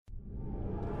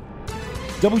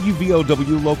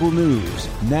WVOW Local News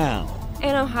now.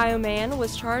 An Ohio man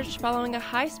was charged following a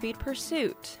high-speed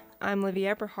pursuit. I'm Livia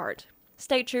Eberhardt.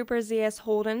 State Trooper Z.S.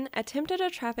 Holden attempted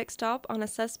a traffic stop on a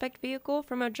suspect vehicle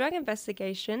from a drug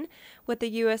investigation with the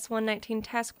U.S. 119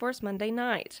 Task Force Monday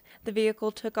night. The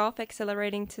vehicle took off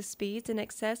accelerating to speeds in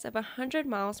excess of 100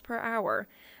 miles per hour.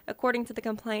 According to the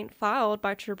complaint filed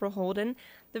by Trooper Holden,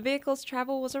 the vehicle's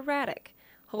travel was erratic.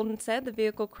 Holden said the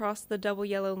vehicle crossed the double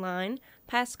yellow line,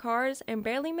 passed cars, and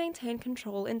barely maintained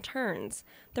control in turns.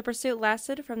 The pursuit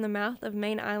lasted from the mouth of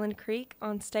Main Island Creek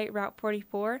on State Route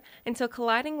 44 until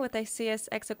colliding with a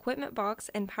CSX equipment box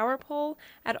and power pole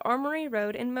at Armory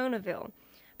Road in Monaville.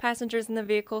 Passengers in the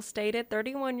vehicle stated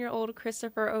 31-year-old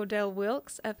Christopher Odell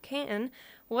Wilkes of Canton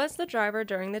was the driver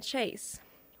during the chase.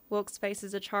 Wilkes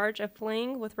faces a charge of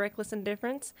fleeing with reckless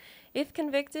indifference. If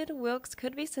convicted, Wilkes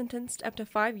could be sentenced up to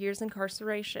 5 years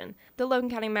incarceration. The Logan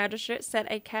County Magistrate set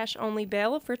a cash-only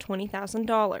bail for $20,000.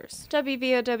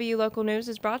 WVOW Local News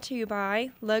is brought to you by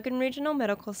Logan Regional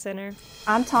Medical Center.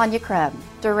 I'm Tanya Crum,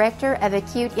 Director of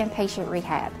Acute Inpatient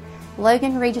Rehab.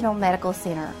 Logan Regional Medical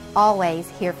Center, always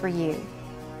here for you.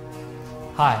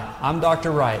 Hi, I'm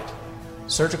Dr. Wright,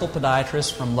 Surgical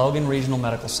Podiatrist from Logan Regional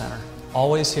Medical Center,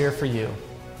 always here for you.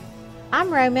 I'm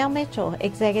Romel Mitchell,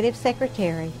 Executive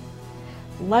Secretary.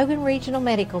 Logan Regional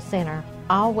Medical Center,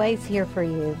 always here for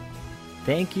you.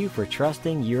 Thank you for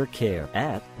trusting your care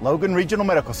at Logan Regional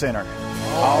Medical Center,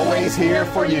 always here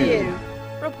for you.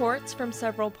 Reports from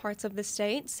several parts of the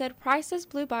state said prices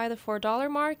blew by the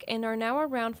 $4 mark and are now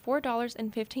around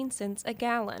 $4.15 a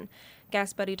gallon.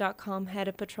 GasBuddy.com head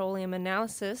of petroleum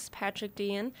analysis, Patrick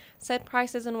Dean, said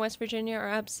prices in West Virginia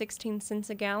are up 16 cents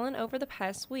a gallon over the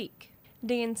past week.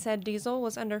 Dean said diesel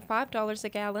was under $5 a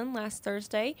gallon last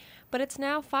Thursday, but it's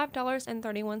now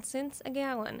 $5.31 a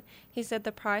gallon. He said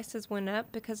the prices went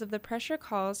up because of the pressure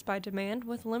caused by demand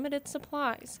with limited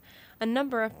supplies. A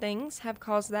number of things have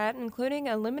caused that, including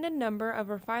a limited number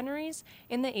of refineries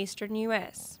in the eastern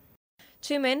U.S.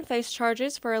 2 men face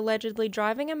charges for allegedly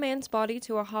driving a man's body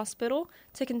to a hospital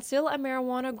to conceal a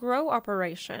marijuana grow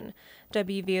operation.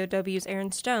 WVOW's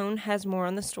Aaron Stone has more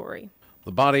on the story.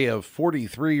 The body of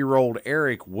 43-year-old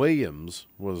Eric Williams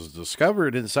was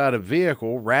discovered inside a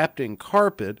vehicle wrapped in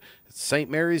carpet at St.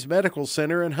 Mary's Medical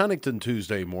Center in Huntington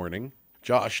Tuesday morning.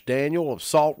 Josh Daniel of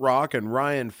Salt Rock and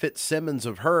Ryan Fitzsimmons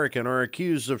of Hurricane are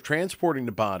accused of transporting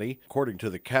the body. According to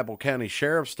the Cabell County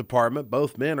Sheriff's Department,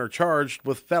 both men are charged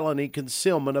with felony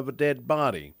concealment of a dead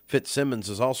body. Fitzsimmons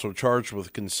is also charged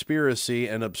with conspiracy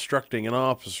and obstructing an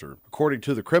officer. According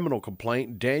to the criminal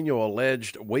complaint, Daniel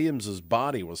alleged Williams's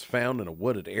body was found in a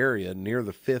wooded area near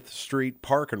the 5th Street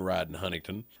Park and Ride in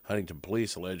Huntington. Huntington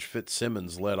police allege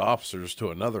Fitzsimmons led officers to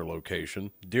another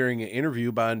location. During an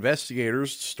interview by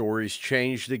investigators, stories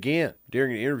changed again.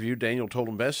 During an interview, Daniel told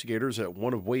investigators that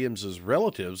one of Williams's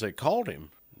relatives had called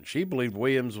him. She believed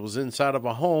Williams was inside of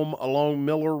a home along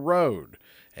Miller Road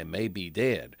and may be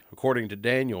dead. According to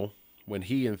Daniel, when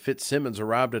he and Fitzsimmons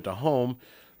arrived at the home,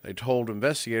 they told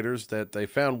investigators that they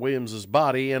found Williams's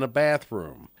body in a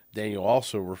bathroom. Daniel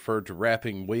also referred to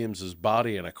wrapping Williams's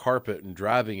body in a carpet and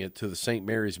driving it to the St.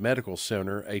 Mary's Medical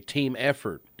Center, a team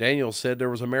effort. Daniel said there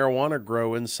was a marijuana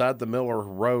grow inside the Miller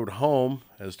Road home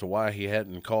as to why he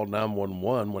hadn't called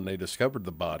 911 when they discovered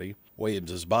the body.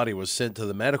 Williams's body was sent to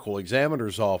the medical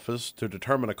examiner's office to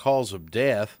determine a cause of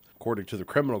death. According to the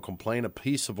criminal complaint, a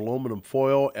piece of aluminum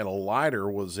foil and a lighter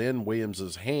was in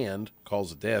Williams's hand.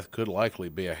 Cause of death could likely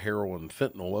be a heroin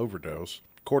fentanyl overdose.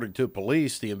 According to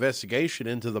police, the investigation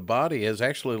into the body has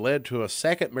actually led to a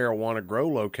second marijuana grow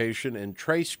location in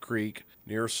Trace Creek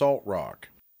near Salt Rock.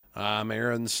 I'm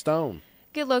Aaron Stone.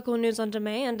 Get local news on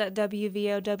demand at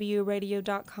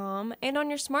WVOWradio.com and on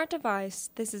your smart device.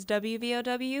 This is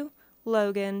WVOW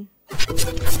Logan.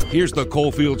 Here's the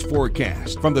Coalfields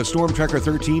forecast from the Storm Tracker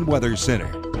 13 Weather Center.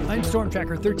 I'm Storm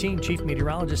Tracker 13 Chief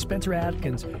Meteorologist Spencer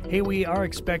Atkins. Hey, we are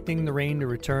expecting the rain to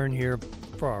return here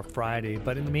for our Friday,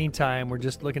 but in the meantime, we're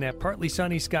just looking at partly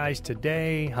sunny skies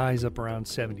today, highs up around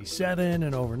 77,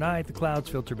 and overnight the clouds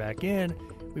filter back in.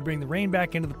 We bring the rain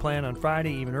back into the plan on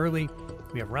Friday, even early.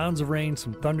 We have rounds of rain,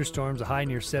 some thunderstorms, a high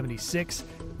near 76.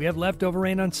 We have leftover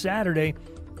rain on Saturday.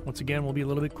 Once again, we'll be a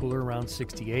little bit cooler, around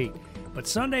 68. But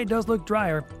Sunday does look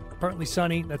drier, partly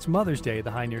sunny. That's Mother's Day,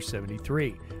 the high near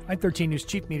 73. I'm 13 News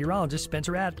Chief Meteorologist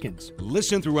Spencer Atkins.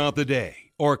 Listen throughout the day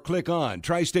or click on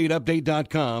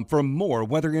tristateupdate.com for more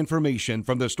weather information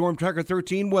from the Storm Tracker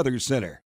 13 Weather Center.